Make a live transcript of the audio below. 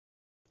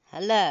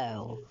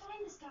Hello,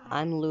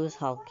 I'm Lewis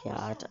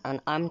Halkyard,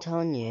 and I'm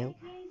telling you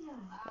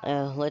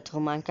a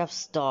little Minecraft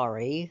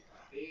story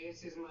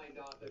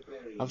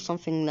of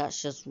something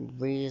that's just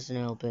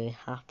reasonably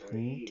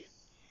happened.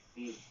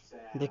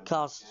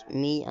 Because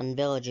me and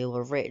Villager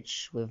were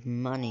rich with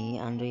money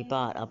and we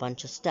bought a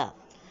bunch of stuff.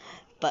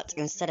 But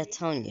instead of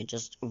telling you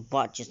just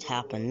what just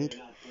happened,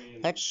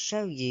 let's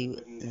show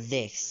you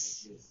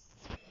this.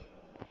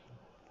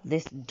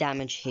 This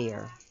damage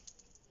here.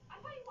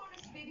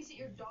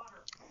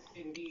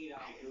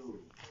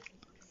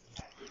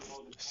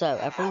 So,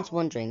 everyone's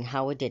wondering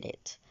how we did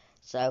it.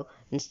 So,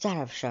 instead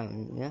of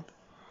telling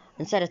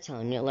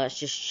you, let's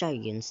just show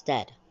you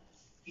instead.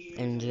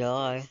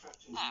 Enjoy.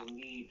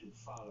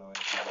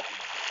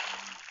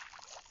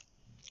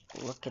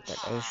 Look at that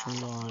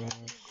ocean water.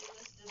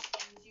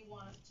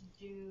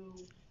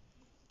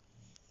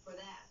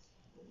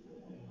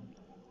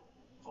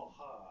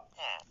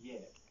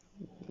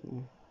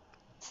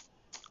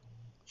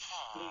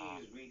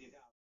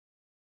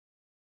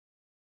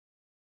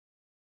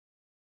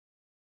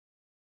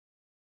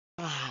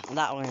 Ah,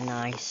 that was a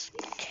nice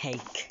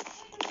cake.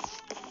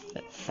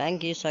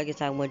 Thank you, Soggy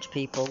Sandwich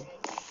people.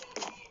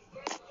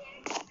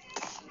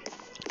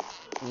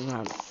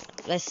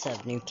 Let's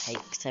serve new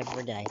cakes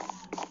every day.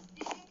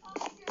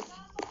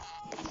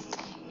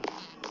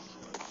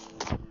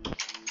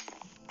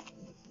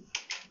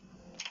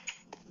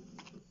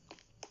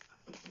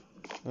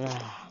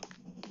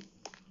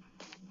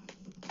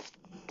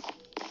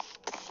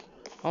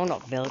 Oh,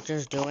 what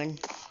villagers doing?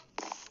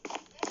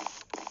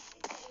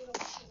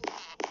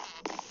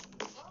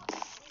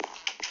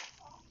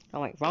 Oh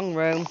wait, wrong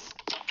room.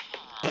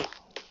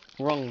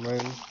 Wrong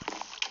room.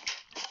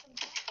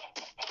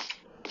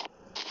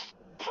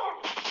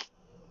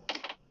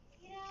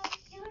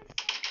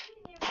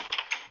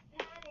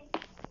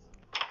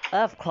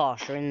 Of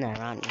course, you're in there,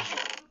 aren't you?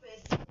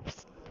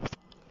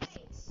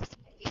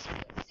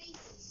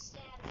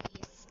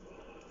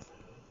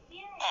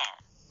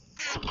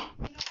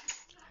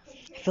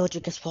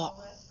 Villager, guess what?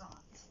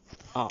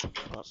 Oh,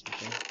 forgot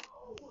something.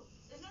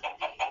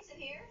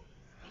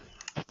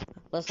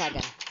 Let's start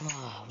again.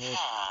 Oh,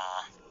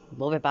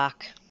 we'll be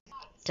back.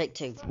 Take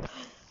two.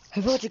 Hey,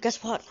 Villager,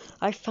 guess what?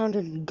 I found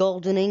a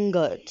golden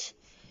ingot.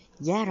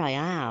 Yeah, I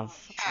have.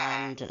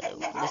 And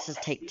this is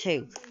take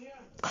two.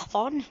 Come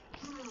on.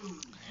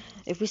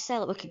 If we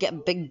sell it, we could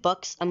get big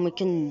bucks, and we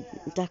can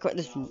decorate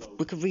this.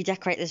 We could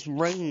redecorate this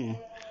room.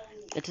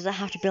 It doesn't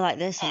have to be like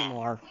this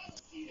anymore.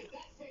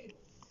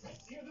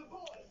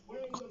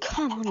 Oh,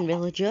 come on,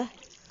 villager.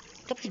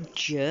 Don't be a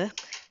jerk.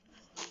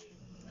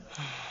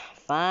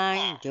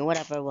 Fine, do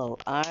whatever. Well,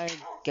 I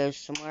go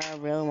somewhere I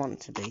really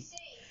want to be.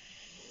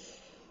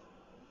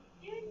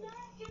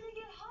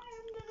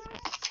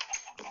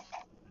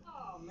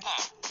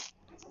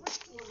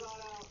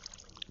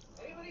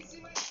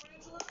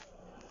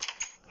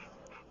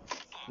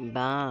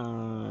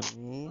 Bye.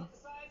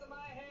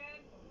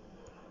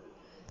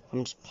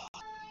 I'm just.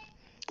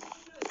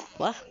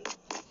 What?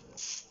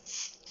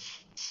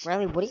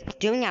 Riley, what are you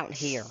doing out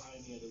here?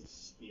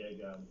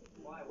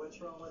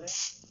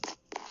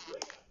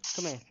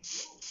 Come here.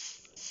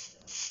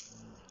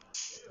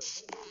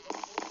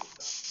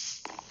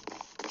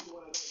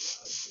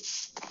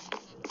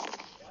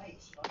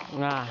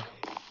 Ah.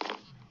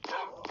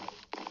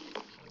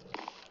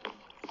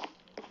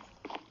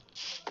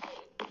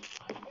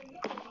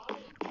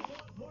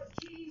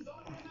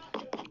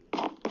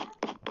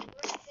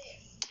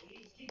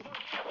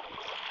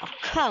 Oh,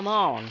 come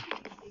on.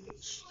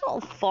 So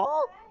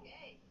far.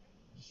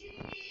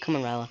 Come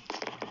on, Riley.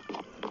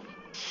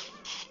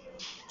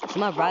 So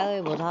my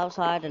Riley was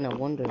outside and I'm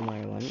wondering where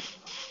he went.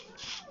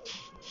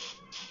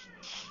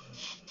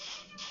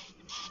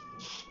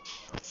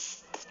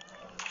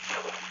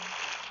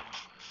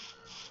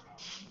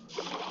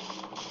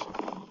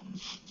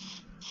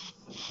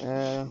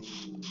 Uh.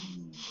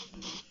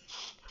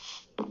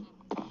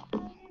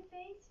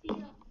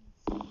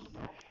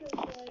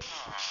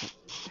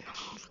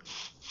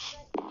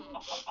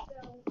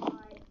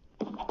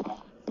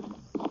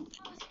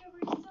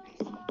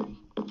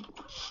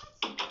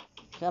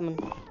 Come on.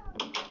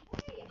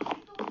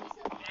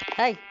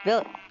 Hey,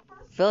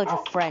 villager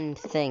friend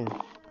thing.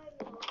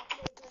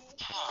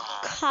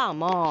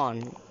 Come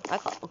on. I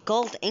got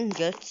gold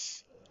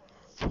ingots,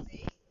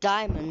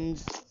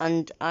 diamonds,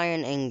 and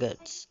iron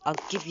ingots. I'll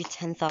give you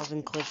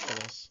 10,000 quid for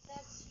this.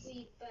 That's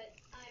sweet, but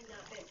I'm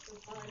not meant for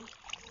fun.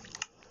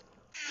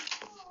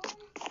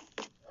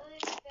 I'm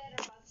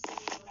better off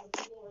sitting on the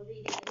floor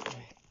reading a book.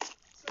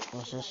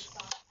 What's this?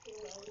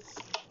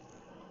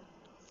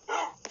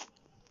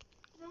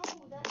 No,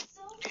 that's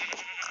so.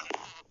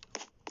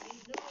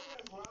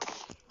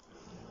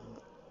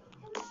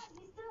 Come on,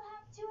 we still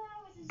have 2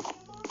 hours until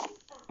your mom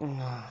gets back.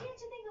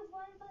 Can't you think of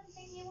one fun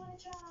thing you want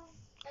to try?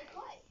 Like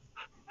what? I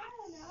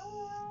don't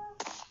know.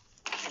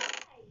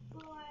 Like,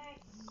 or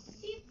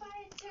deep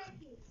fried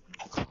turkey.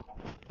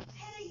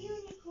 Pet a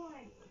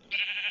unicorn.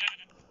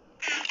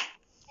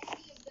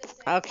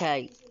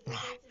 Okay.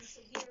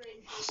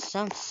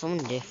 Sounds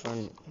something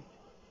different.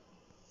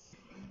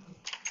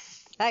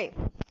 Hey,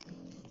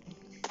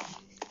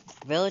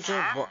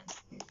 villager, what?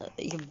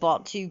 You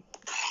bought two.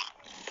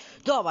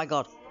 Oh my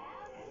god!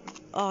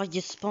 Oh,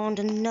 you spawned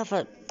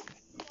another.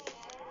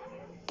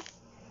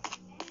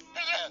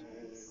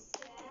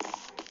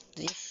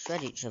 They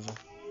shred each other.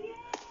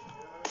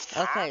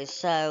 Okay,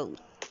 so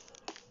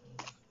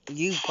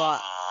you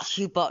bought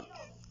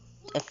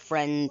a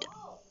friend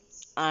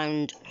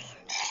and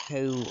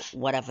two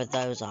whatever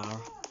those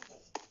are.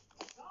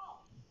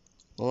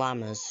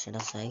 Llamas, should I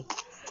say?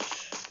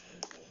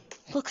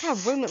 Look at our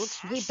room, it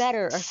looks way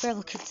better. I feel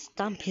like it's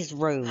Stampy's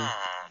room.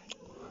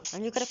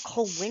 And you got a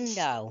cool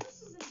window.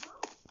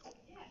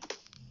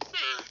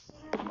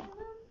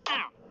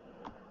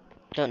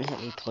 Don't hit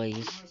me,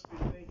 please.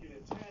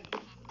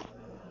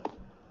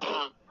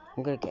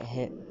 I'm gonna get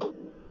hit.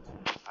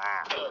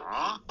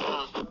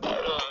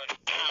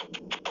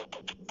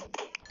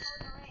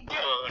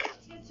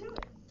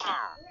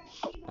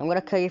 I'm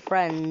gonna kill your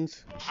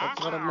friends.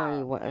 That's what I'm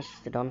really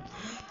interested on.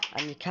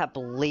 And you can't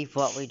believe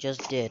what we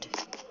just did.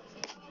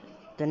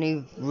 The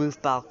new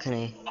roof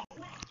balcony.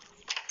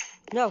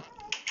 No!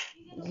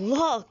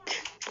 Look!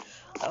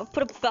 I'll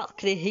put a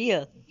balcony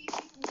here.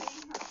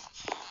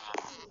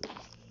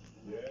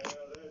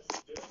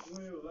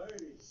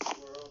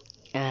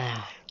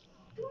 Ah.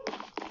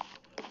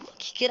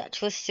 You can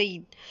actually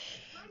see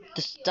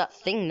that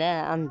thing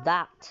there and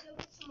that.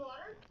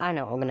 I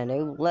know what I'm gonna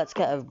do. Let's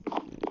get a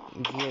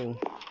view.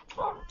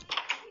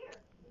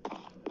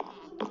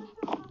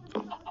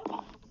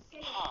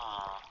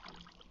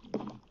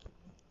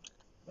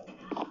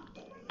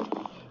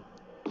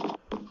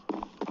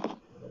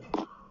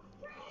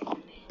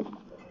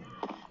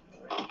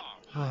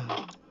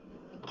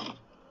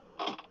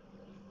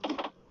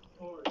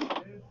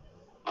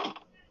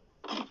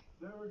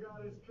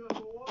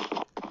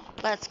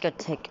 Let's go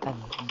take a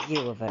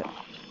view of it.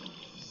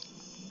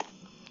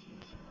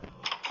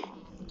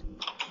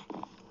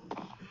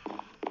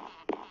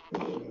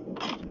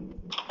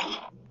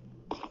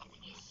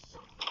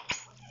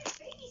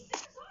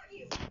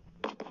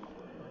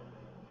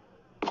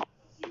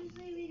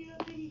 Usually we do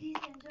a pretty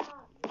decent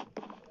job.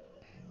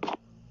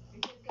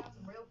 Your kid's got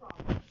some real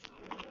problems.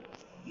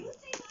 You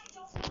think I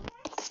don't know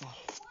that?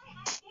 It's why I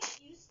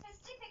gave you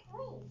specific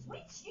rules,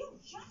 which you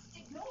just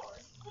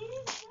ignored. We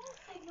didn't just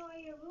ignore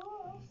your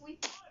rules. We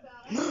thought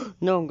about it.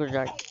 No, I'm gonna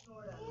die.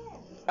 Ignored us.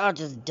 I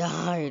just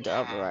died.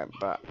 I'll be right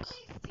back. Thanks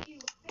to you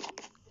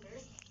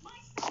babysitters, my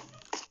son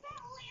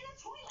fell in a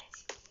toilet,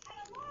 and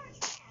a large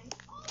man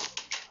almost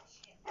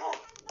crushed him, and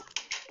got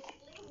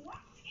repeatedly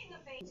whacked in the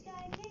face. This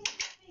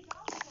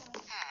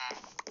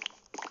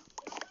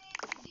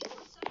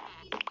guy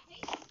can't even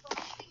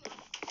speak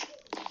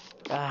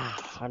also. Ah,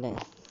 I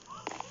didn't.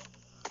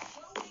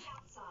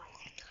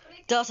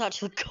 That's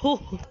actually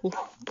cool.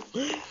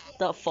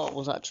 That thought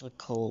was actually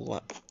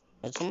cool.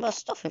 There's some more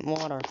stuff in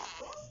water.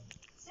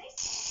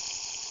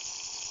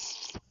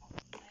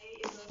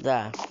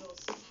 There.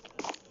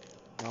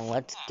 Now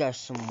let's go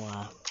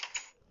somewhere.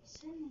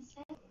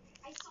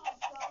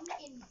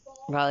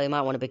 Riley, you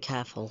might want to be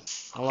careful.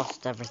 I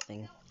lost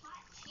everything.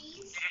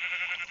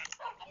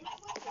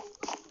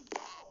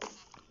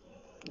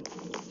 I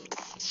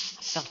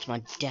fell to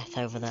my death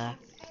over there.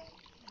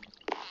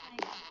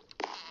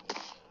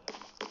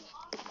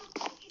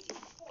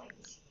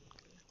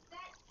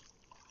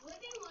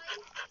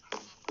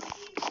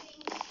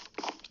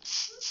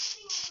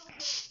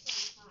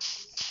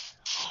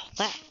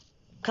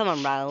 Come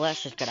on, Riley,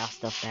 let's just get our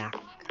stuff back.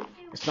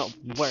 It's not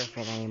worth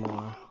it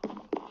anymore.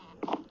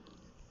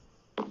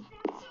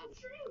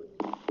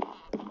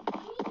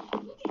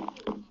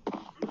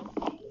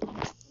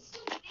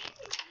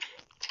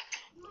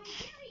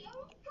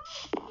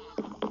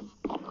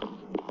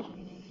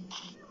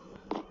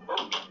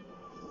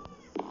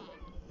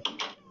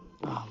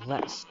 Oh,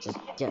 let's just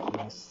get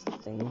this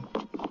thing.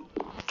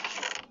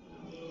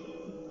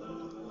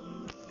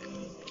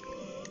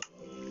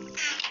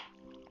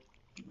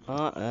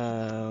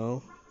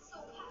 Uh-oh.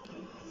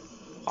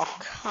 Oh,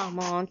 come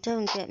on,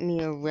 don't get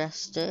me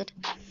arrested.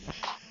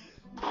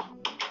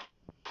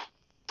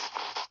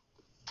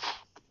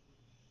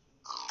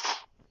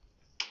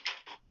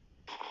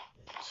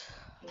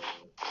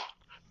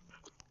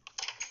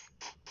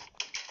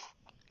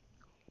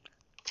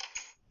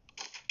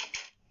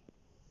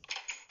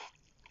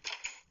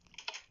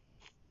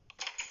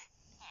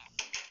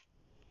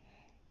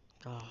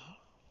 Oh,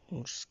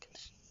 I'm just gonna...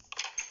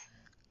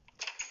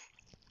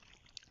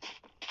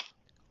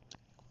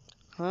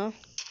 Huh?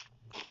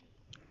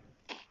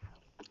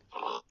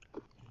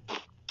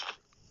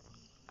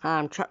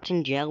 I'm trapped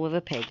in jail with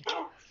a pig.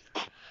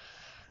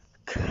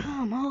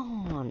 Come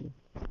on!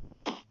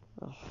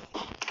 Oh.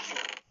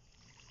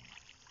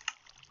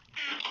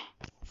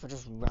 For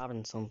just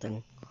robbing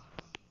something.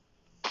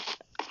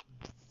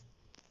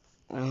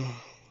 Oh.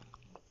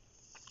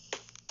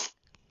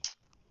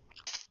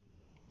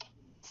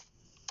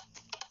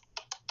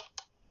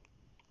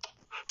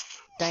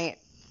 Dang it.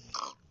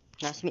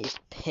 Nice to meet you,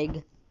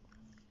 pig.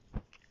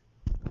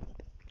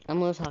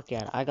 I'm Lewis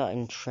Hockeyard. I got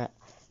in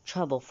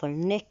trouble for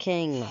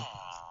nicking.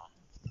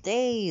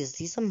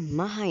 These are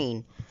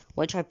mine.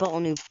 Which I bought a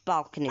new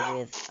balcony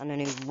with and a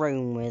new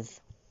room with.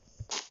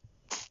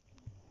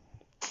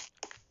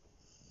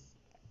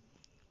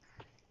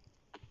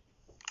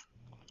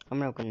 I'm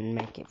not gonna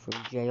make it through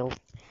jail.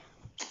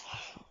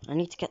 I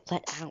need to get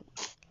let out.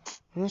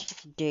 What am I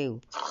supposed to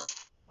do?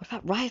 What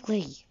about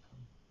Riley?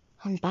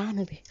 And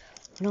Barnaby?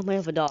 I know my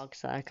other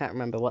dogs, I can't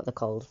remember what they're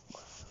called.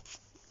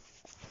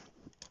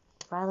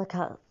 Riley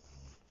can't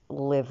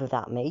live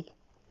without me.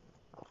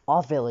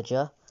 Or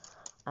Villager.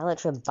 I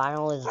literally buy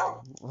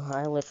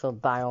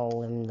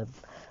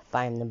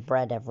him the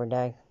bread every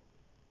day.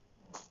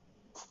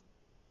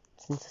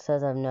 Since it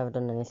says I've never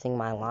done anything in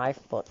my life,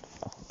 but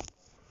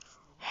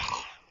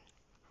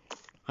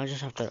I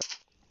just have to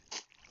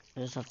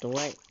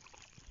wait.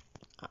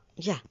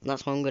 Yeah,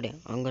 that's what I'm gonna do.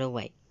 I'm gonna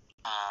wait.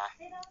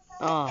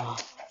 Oh,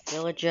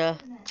 Villager.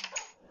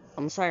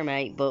 I'm sorry,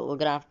 mate, but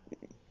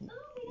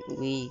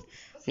we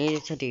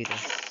needed to do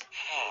this.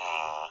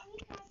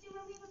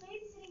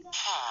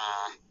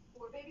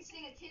 We're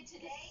babysitting a kid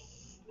today?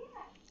 Yeah.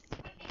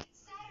 But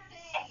it's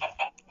Saturday.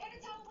 And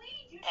it's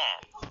Halloween. You know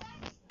what they call that?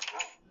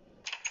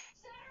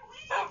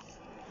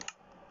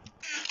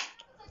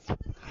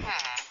 Saturday.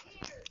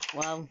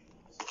 Well,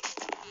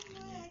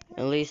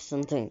 at least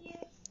something.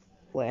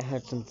 Wait, I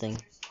heard something.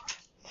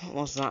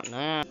 What's that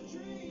now?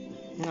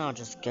 I'll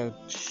just go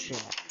check.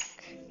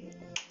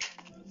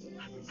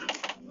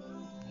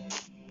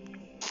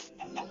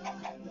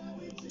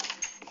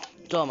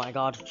 Oh my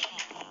god.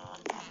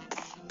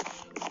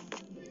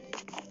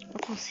 I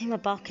can't see my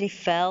balcony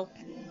fell.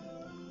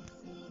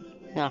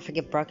 No, I think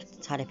it broke into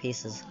tiny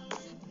pieces.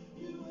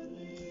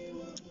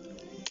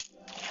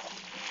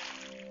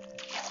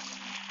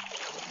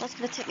 That's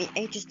gonna take me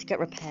ages to get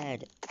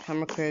repaired.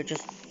 Camera crew,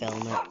 just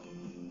film it.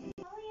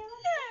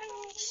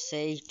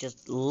 See,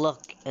 just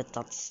look at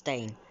that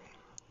stain.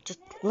 Just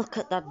look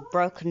at that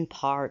broken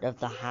part of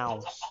the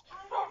house.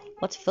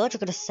 What's Villager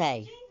gonna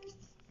say?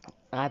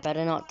 I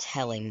better not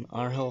tell him,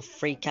 or he'll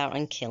freak out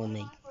and kill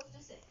me.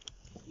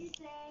 You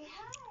say,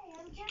 hi,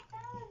 I'm Cat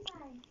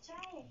Valentine.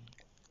 Try it.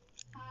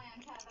 Hi,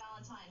 I'm Cat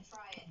Valentine.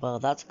 Try it. Well,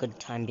 that's a good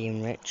time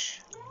being rich.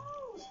 No,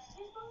 you're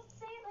supposed to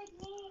say it like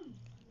me.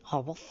 Oh,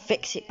 we'll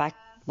fix it by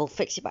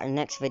the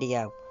next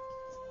video.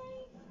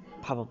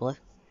 Probably.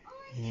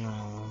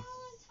 No.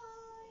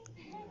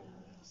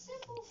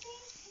 Simple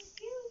things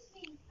confuse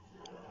me.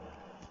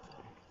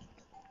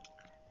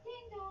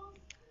 Ding dong.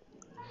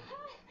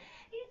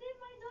 You did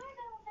my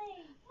doorbell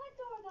thing. What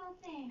doorbell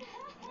thing?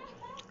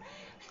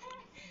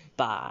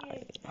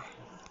 Bye.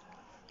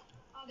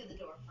 I'll get the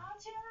door.